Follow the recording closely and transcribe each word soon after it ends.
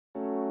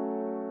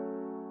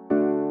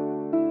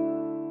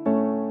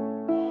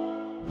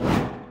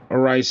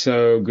Alright,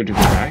 so good to be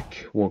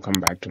back.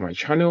 Welcome back to my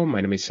channel. My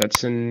name is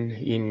Setson.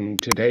 In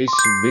today's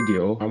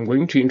video, I'm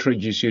going to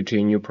introduce you to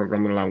a new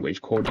programming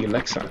language called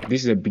Elixir.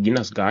 This is a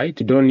beginner's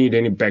guide. You don't need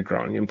any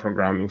background in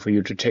programming for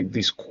you to take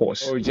this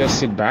course. So just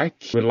sit back,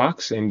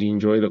 relax, and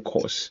enjoy the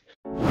course.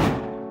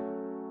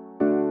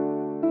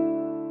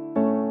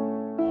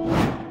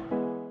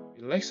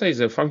 Elixir is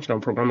a functional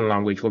programming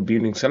language for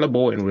building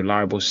scalable and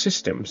reliable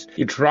systems.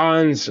 It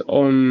runs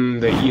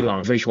on the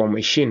Elang virtual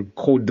machine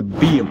called the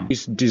VM.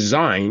 It's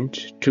designed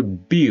to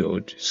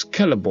build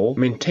scalable,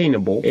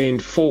 maintainable,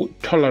 and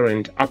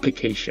fault-tolerant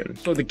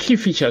applications. So the key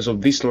features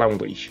of this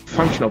language: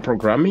 functional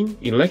programming.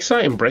 Elixir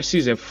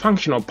embraces a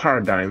functional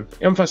paradigm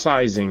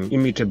emphasizing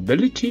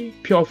immutability,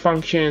 pure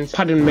functions,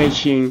 pattern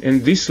matching,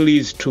 and this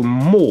leads to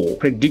more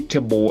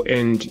predictable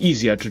and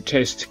easier to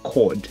test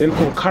code. Then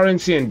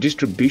concurrency and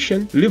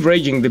distribution.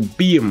 Leveraging the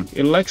BIM,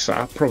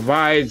 Elixir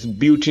provides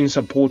built-in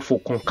support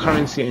for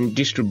concurrency and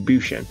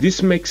distribution.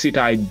 This makes it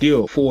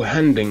ideal for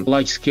handling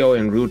large-scale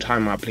and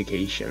real-time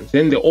applications.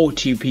 Then the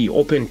OTP,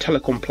 Open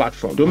Telecom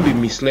Platform. Don't be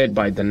misled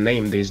by the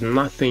name. There's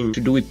nothing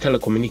to do with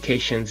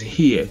telecommunications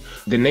here.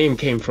 The name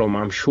came from,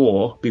 I'm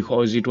sure,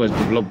 because it was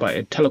developed by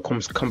a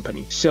telecoms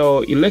company.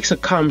 So Elixir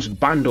comes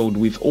bundled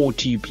with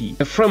OTP,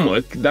 a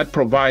framework that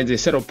provides a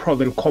set of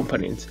proven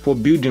components for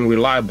building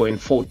reliable and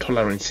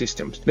fault-tolerant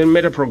systems. Then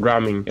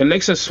metaprogramming.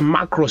 Elixir's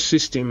macro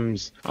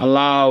systems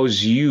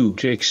allows you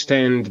to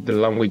extend the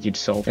language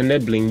itself,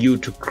 enabling you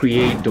to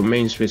create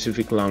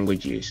domain-specific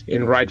languages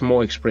and write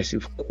more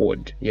expressive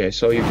code. Yeah,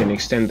 so you can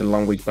extend the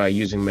language by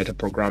using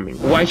metaprogramming.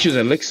 Why choose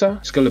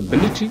Elixir?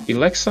 Scalability.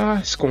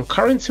 Elixir's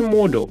concurrency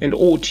model and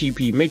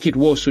OTP make it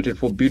well suited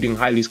for building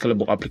highly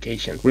scalable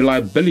applications.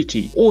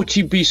 Reliability.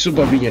 OTP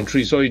supervision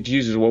tree, so it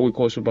uses what we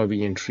call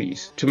supervision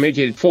trees to make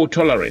it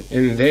fault-tolerant,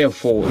 and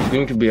therefore it's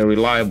going to be a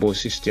reliable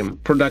system.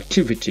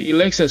 Productivity.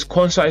 Elixir's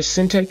concise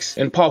syntax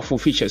and powerful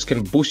features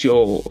can boost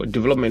your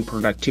development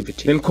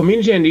productivity. Then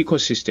community and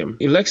ecosystem.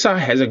 Elixir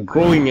has a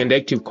growing and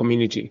active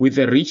community with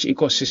a rich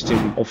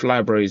ecosystem of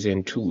libraries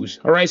and tools.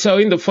 Alright, so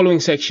in the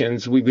following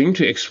sections, we're going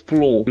to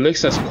explore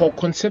Elixir's core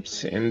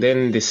concepts and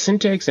then the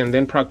syntax and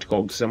then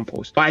practical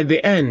examples. By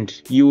the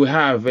end, you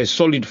have a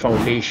solid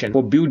foundation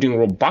for building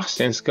robust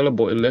and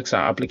scalable Elixir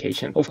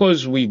applications. Of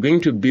course, we're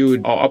going to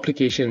build our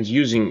applications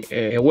using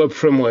a web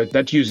framework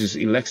that uses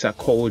Elixir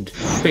called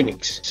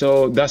Phoenix.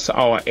 So that's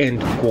our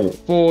end goal.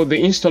 For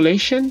the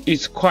installation,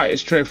 it's quite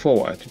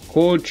straightforward.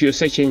 Go to your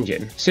search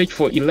engine, search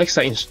for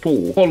Elixir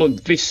install, follow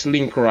this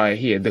link right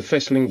here, the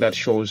first link that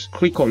shows,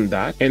 click on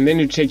that, and then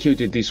it take you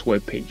to this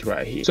web page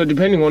right here. So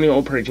depending on your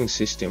operating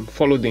system,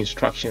 follow the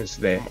instructions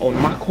there. On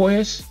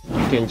macOS,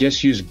 you can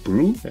just use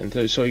brew,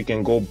 and so you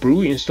can go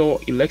brew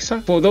install Elixir.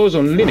 For those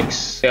on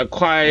Linux, there are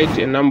quite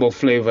a number of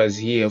flavors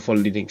here for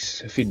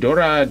Linux: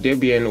 Fedora,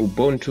 Debian,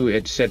 Ubuntu,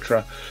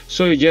 etc.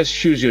 So you just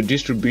choose your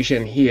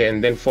distribution here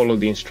and then follow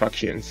the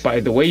instructions. By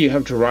the way, you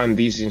have to run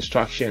these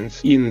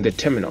instructions in the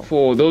terminal.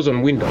 For those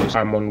on Windows,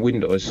 I'm on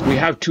Windows, we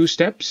have two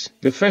steps.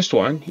 The first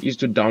one is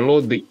to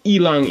download the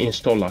Elang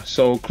installer.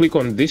 So click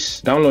on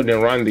this, download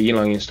and run the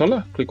Elang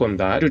installer. Click on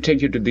that to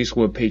take you to this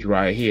web page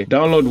right here.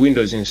 Download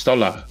Windows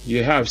installer.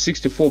 You have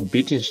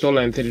 64-bit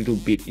installer and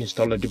 32-bit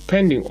installer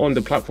depending on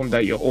the platform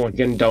that you're on. You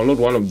can download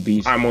one of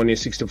these. I'm on a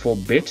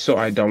 64-bit, so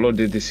I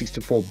downloaded the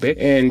 64-bit,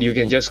 and you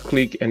can just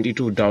click and it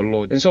will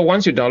download. And so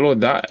once you download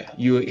that,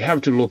 you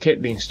have to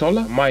locate the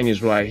installer. Mine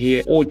is right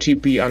here,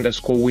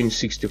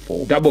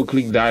 OTP_Win64. Double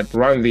click that,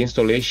 run the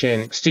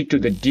installation, stick to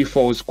the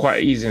defaults,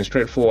 quite easy and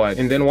straightforward.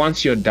 And then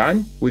once you're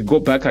done, we go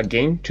back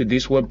again to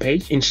this web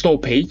page, install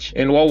page,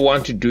 and what we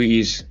want to do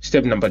is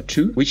step number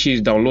 2, which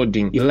is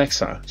downloading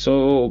Elixir.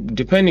 So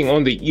depending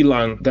on the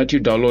Elang that you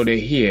downloaded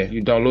here,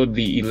 you download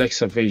the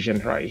Elixir version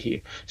right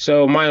here.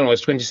 So mine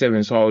was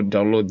 27, so I'll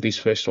download this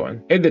first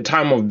one. At the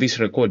time of this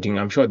recording,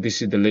 I'm sure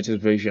this is the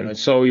latest version,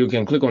 so you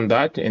can click on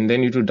that and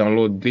then you to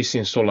download this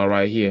installer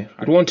right here.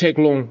 It won't take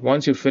long.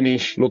 Once you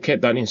finish,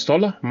 locate that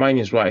installer. Mine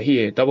is right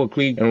here. Double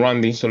click and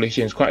run the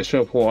installation. It's quite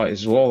straightforward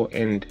as well.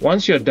 And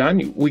once you're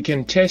done, we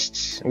can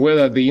test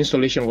whether the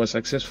installation was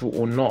successful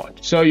or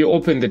not. So you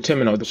open the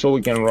terminal, so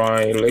we can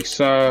write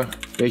Elixir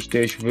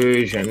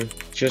 --version,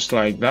 just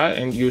like that,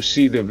 and you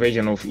see the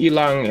version of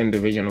Elang and the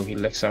version of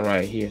Elixir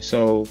right here.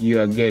 So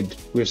you are good.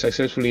 We've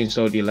successfully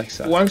installed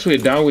Elixir. Once we're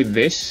done with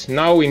this,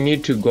 now we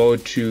need to go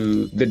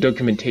to the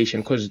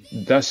documentation, because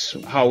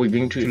that's how we're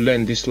going to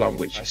learn this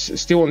language.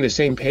 Still on the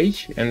same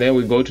page, and then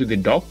we go to the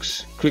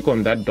docs, click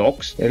on that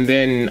docs, and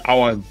then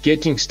our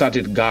getting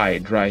started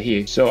guide right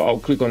here. So I'll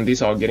click on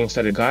this, our getting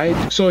started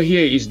guide. So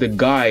here is the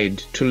guide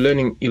to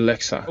learning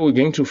Elixir. We're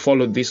going to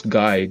follow this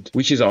guide,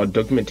 which is our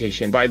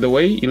documentation. By the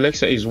way,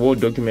 Elixir is well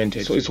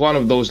documented. So it's one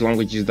of those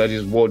languages that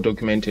is well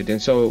documented,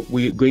 and so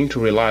we're going to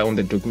rely on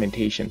the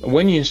documentation.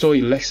 When you install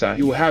Elixir,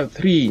 you have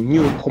 3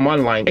 new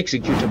command line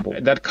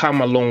executable that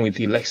come along with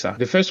Elixir.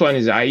 The first one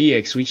is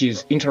IEX, which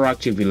is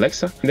interactive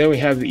Elixir. And then we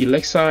have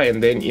Elixir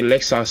and then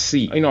Elixir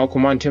C in our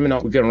command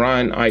terminal, we can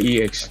run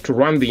IEX to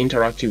run the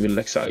interactive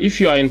Elixir.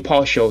 If you are in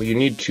PowerShell, you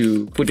need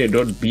to put a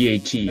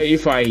 .bat.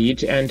 If I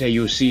hit enter,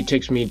 you see it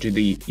takes me to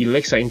the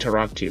Elixir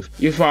interactive.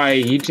 If I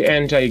hit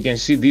enter, you can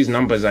see these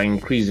numbers are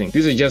increasing.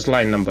 These are just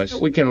line numbers.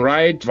 We can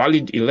write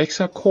valid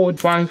Elixir code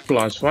 5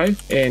 +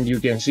 5, and you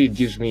can see it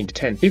gives me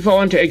 10. If I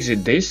want to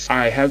exit this,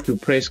 I have to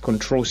press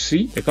Ctrl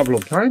C a couple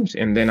of times,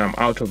 and then I'm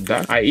out of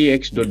that.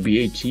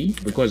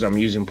 IEX.bat, because I'm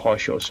using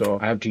PowerShell, so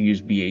I have to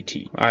use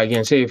BAT. I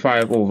can say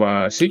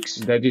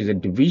 5/6, that is a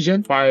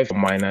division. 5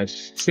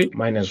 minus 6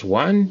 minus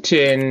 1,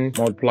 10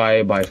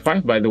 multiplied by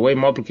 5. By the way,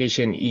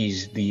 multiplication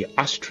is the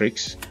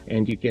asterisk,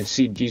 and you can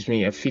see it gives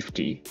me a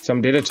 50.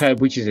 Some data type,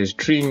 which is a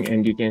string,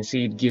 and you can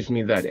see it gives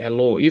me that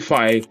hello. If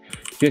I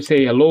just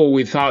say hello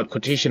without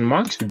quotation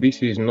marks,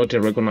 this is not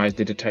a recognized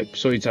data type,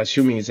 so it's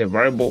assuming it's a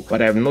variable,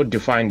 but I have not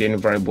defined any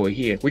variable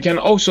here. We can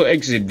also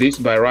exit this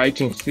by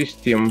writing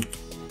system.hold.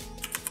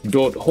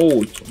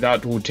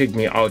 That will take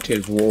me out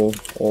as well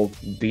of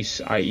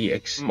this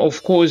IEX.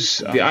 Of course,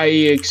 the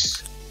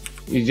IEX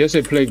is just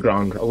a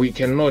playground. We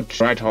cannot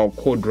write our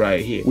code right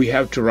here. We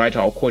have to write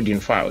our code in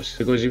files,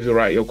 because if you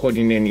write your code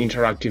in an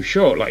interactive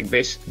shell like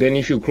this, then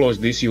if you close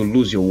this, you'll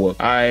lose your work.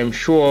 I'm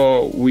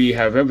sure we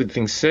have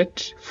everything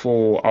set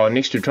for our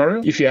next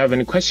tutorial. If you have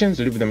any questions,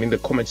 leave them in the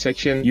comment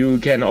section. You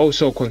can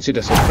also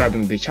consider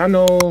subscribing to the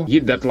channel.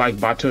 Hit that like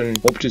button.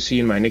 Hope to see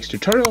you in my next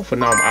tutorial. For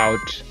now, I'm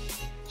out.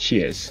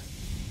 Cheers.